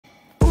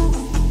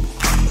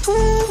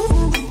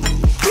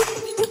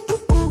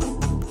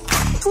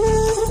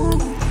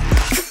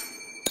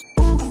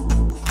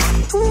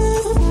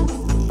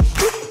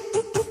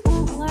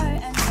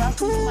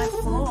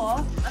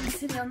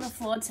on the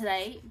floor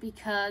today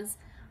because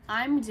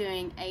I'm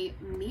doing a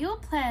meal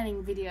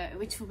planning video,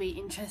 which will be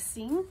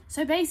interesting.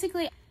 So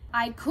basically,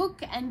 I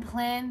cook and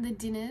plan the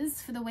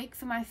dinners for the week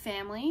for my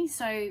family.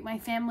 So my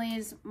family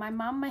is my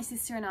mum, my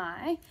sister and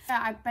I.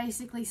 I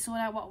basically sort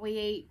out what we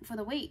eat for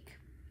the week,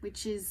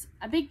 which is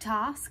a big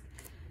task.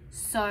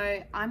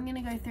 So I'm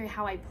gonna go through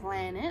how I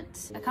plan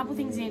it. A couple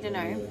things you need to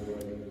know.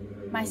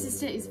 My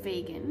sister is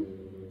vegan,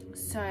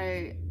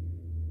 so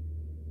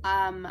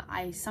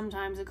I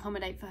sometimes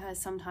accommodate for her,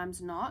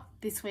 sometimes not.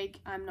 This week,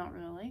 I'm not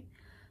really.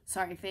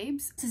 Sorry,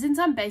 Phoebes. So since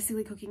I'm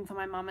basically cooking for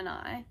my mum and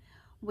I,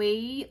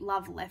 we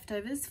love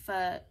leftovers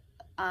for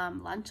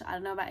lunch. I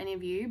don't know about any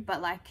of you,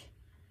 but like,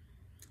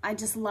 I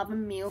just love a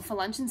meal for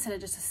lunch instead of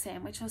just a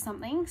sandwich or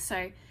something.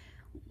 So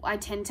I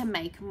tend to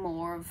make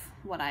more of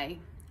what I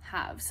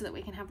have so that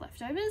we can have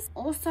leftovers.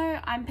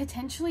 Also, I'm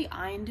potentially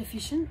iron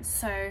deficient,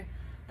 so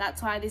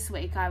that's why this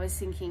week I was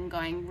thinking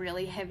going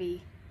really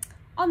heavy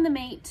on the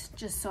meat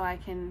just so I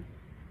can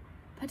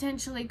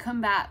potentially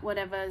combat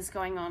whatever's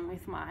going on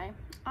with my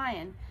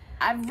iron.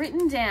 I've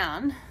written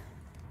down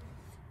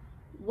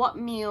what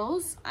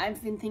meals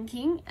I've been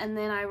thinking, and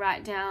then I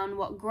write down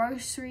what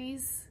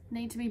groceries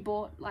need to be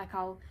bought. Like,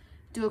 I'll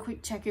do a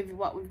quick check of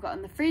what we've got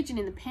in the fridge and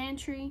in the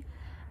pantry,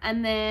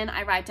 and then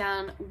I write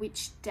down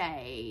which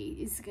day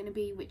is going to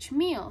be which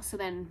meal, so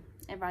then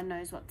everyone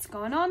knows what's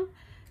going on.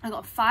 I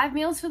got 5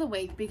 meals for the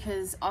week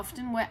because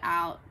often we're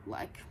out,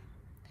 like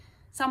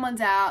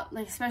someone's out,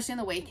 like especially on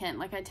the weekend.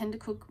 Like, I tend to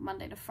cook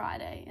Monday to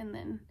Friday and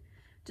then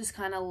just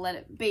kind of let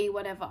it be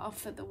whatever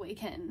for the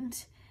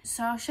weekend.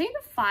 So I'll show you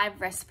the 5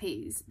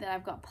 recipes that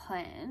I've got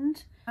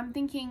planned. I'm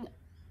thinking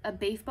a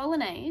beef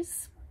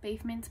bolognese,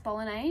 beef mince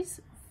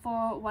bolognese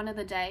for one of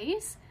the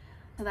days.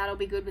 So that'll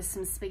be good with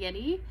some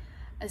spaghetti.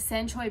 A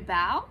sanchoy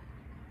bao,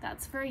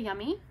 that's very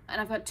yummy. And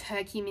I've got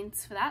turkey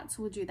mince for that,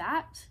 so we'll do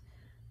that.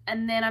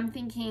 And then I'm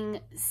thinking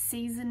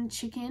seasoned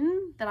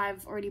chicken that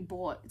I've already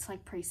bought. It's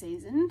like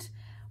pre-seasoned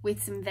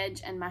with some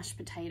veg and mashed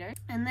potato.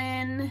 And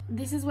then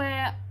this is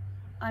where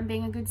I'm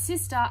being a good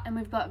sister, and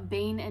we've got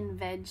bean and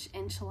veg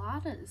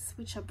enchiladas,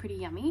 which are pretty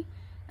yummy.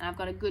 And I've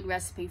got a good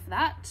recipe for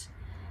that.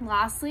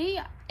 Lastly,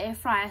 air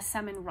fryer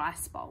salmon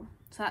rice bowl.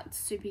 So that's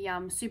super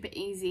yum, super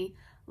easy.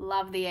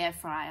 Love the air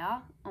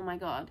fryer. Oh my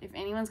God, if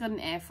anyone's got an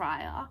air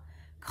fryer,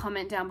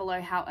 comment down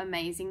below how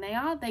amazing they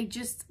are. They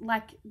just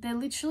like, they're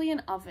literally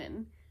an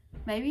oven.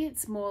 Maybe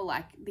it's more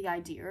like the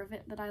idea of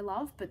it that I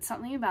love, but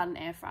something about an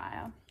air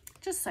fryer,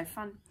 just so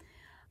fun.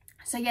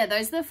 So yeah,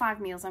 those are the 5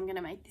 meals I'm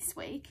gonna make this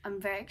week. I'm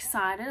very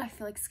excited. I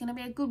feel like it's gonna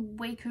be a good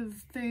week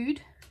of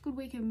food, good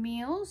week of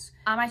meals.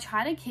 I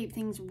try to keep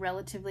things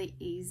relatively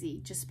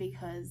easy just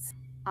because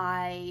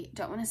I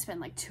don't want to spend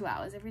like 2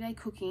 hours every day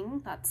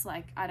cooking. That's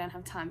like, I don't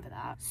have time for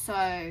that.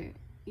 So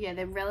yeah,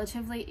 they're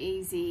relatively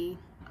easy.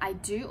 I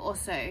do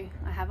also,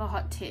 I have a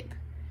hot tip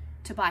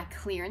to buy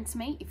clearance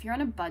meat. If you're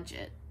on a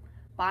budget,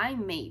 buy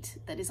meat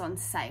that is on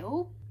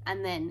sale,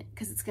 and then,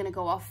 because it's going to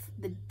go off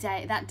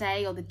that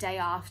day or the day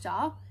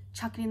after,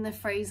 chuck it in the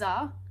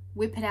freezer,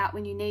 whip it out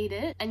when you need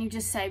it, and you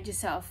just saved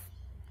yourself.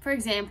 For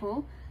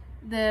example,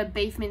 the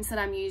beef mince that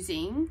I'm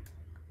using,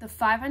 the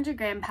 500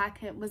 gram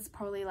packet was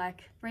probably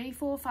like $3,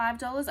 $4,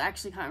 $5. I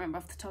actually can't remember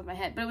off the top of my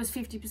head, but it was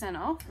 50%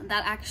 off.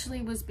 That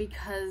actually was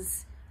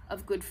because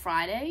of Good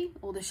Friday.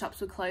 All the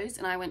shops were closed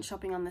and I went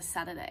shopping on the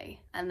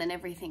Saturday, and then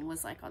everything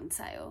was like on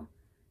sale.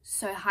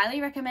 So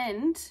highly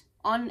recommend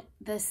on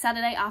the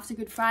Saturday after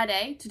Good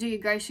Friday to do your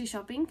grocery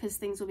shopping because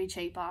things will be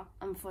cheaper.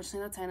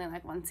 Unfortunately, that's only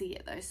like once a year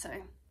though, so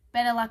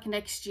better luck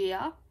next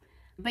year.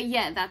 But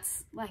yeah,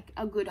 that's like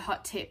a good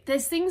hot tip.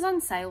 There's things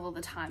on sale all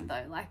the time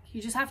though. Like,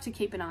 you just have to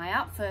keep an eye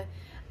out for,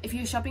 if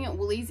you're shopping at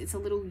Woolies, it's a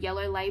little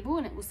yellow label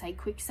and it will say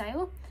quick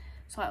sale.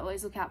 So I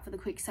always look out for the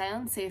quick sale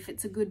and see if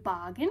it's a good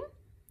bargain.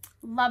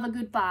 Love a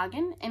good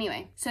bargain.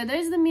 Anyway, so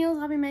those are the meals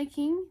I'll be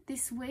making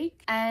this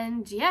week.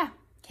 And yeah,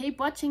 keep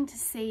watching to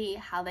see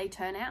how they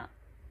turn out.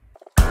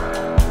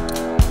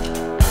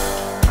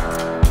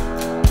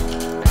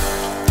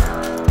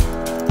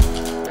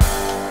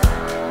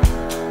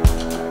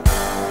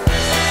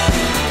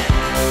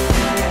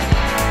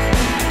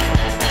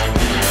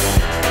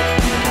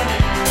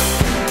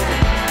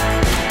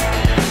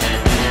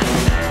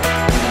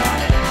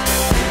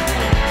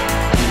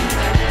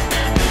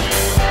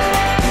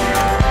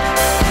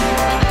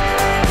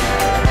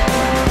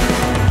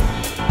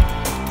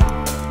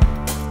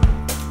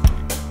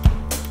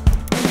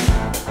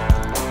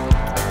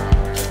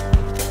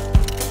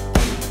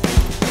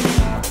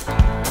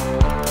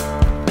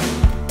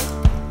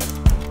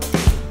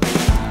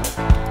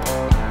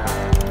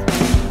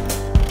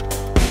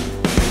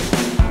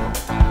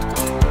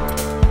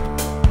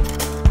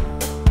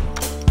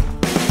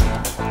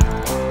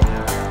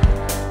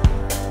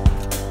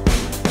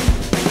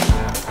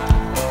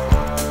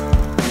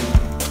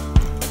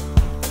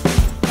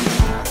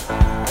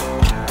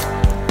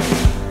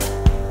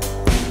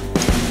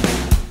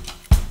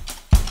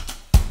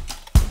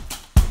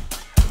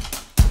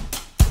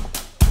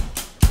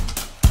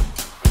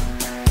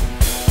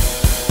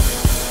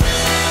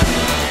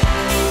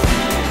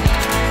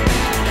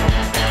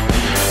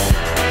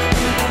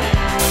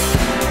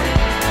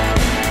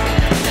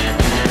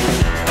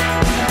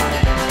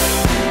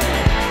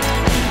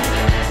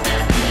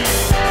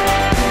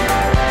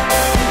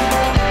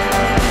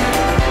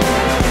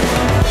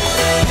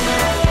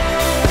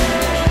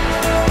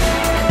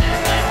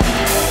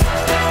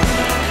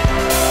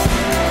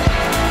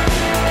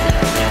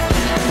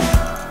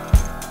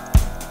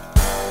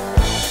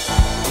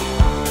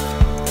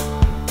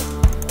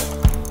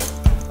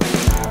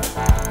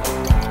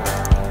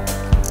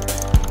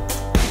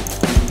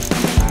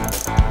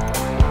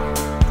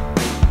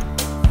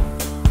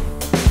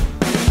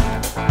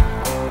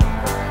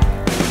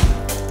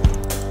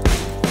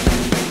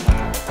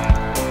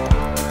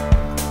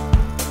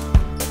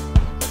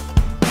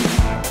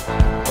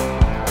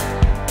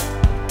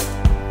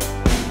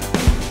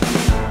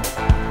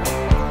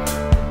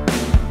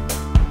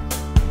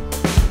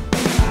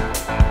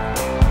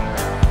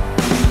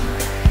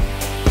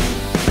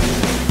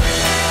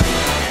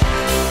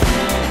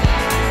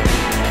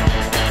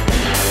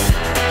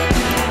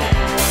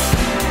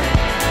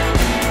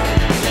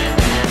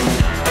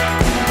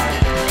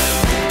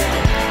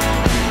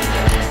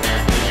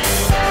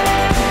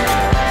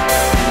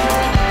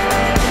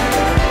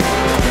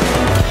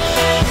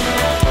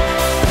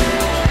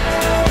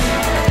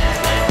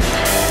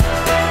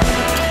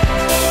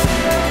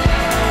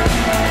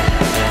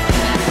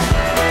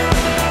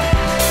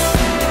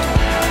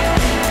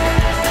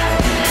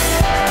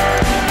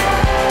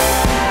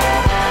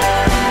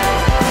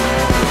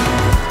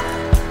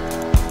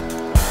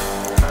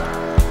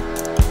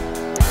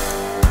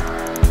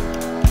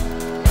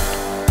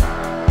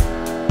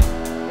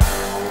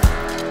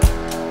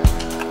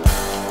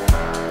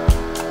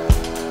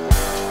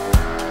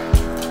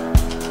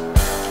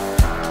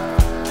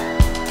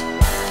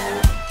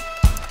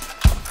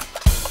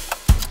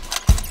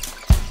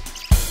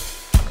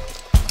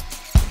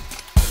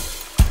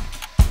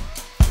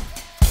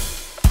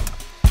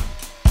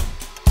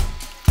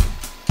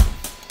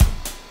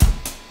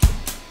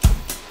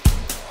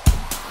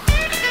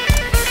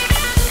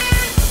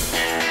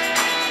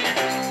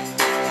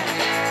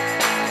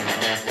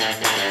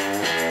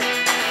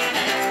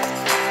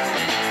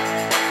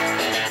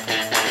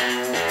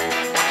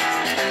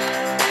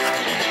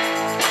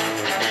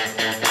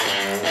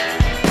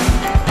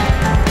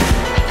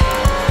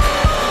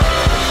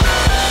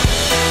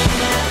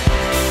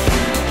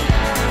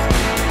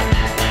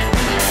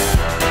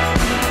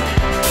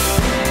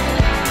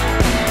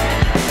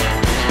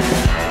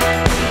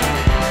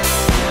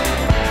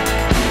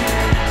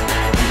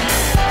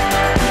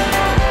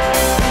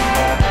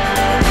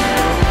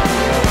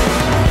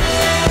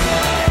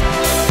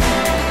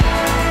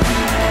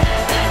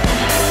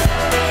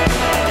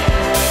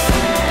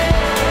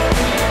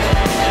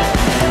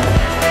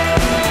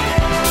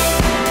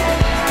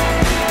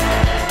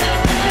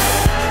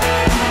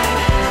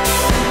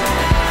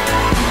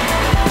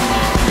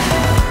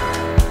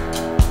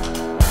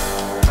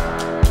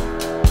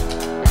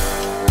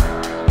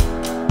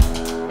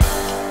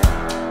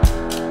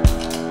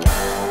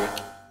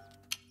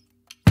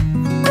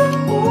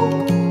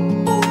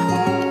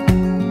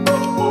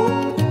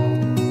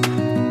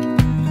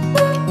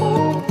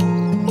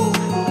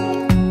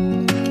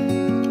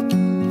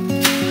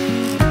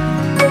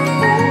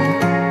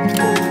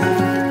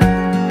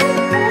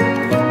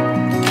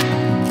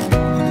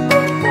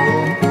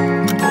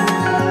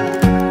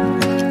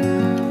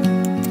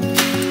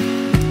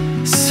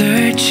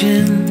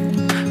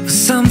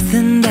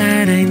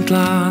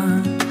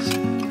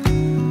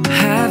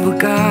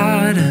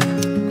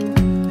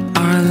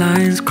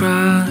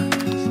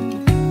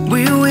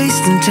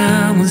 wasting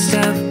time on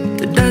stuff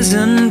that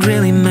doesn't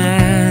really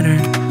matter,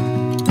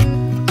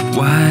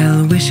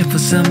 while wishing for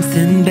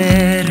something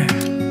better.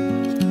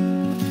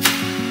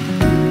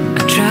 I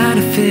try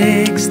to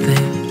fix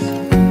things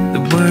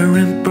that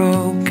weren't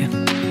broken,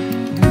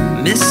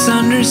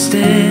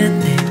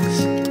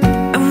 misunderstandings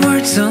and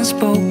words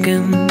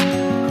unspoken.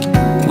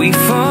 We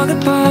fall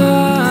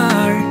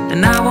apart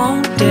and I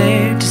won't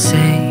dare to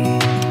say,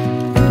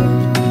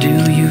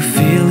 do you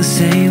feel the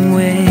same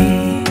way?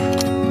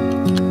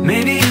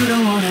 Maybe you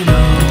don't wanna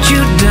know, but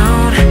you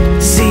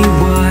don't see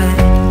what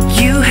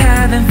you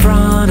have in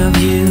front of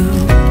you.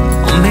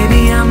 Or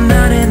maybe I'm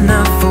not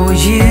enough for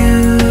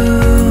you,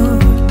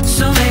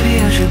 so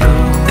maybe I should go.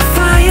 If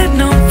I had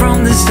known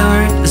from the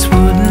start, this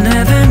wouldn't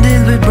have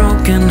ended with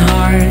broken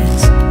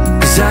hearts.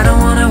 Cause I don't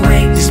wanna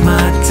waste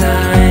my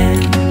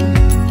time.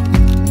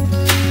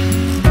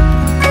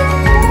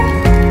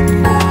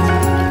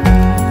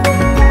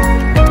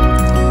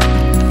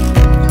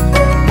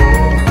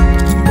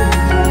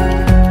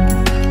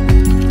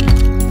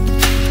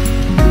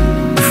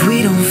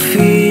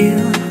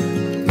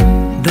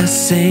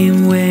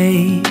 Same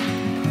way,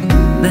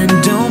 then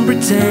don't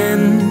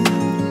pretend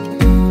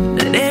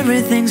that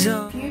everything's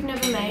okay. If you've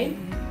never made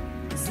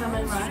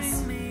salmon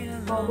rice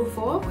bowl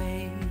before,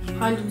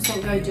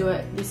 100% go do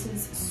it. This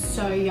is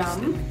so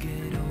yum.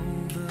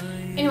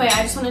 Anyway,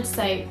 I just wanted to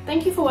say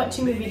thank you for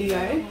watching the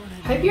video.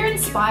 Hope you're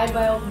inspired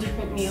by all the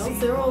different meals.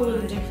 They're all a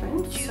little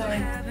different. So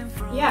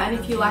yeah, and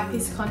if you like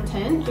this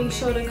content, be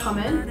sure to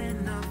comment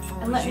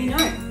and let me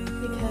know,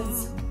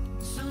 because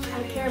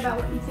I care about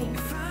what you think.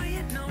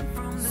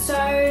 So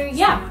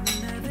yeah,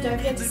 don't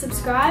forget to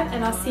subscribe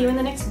and I'll see you in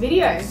the next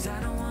video.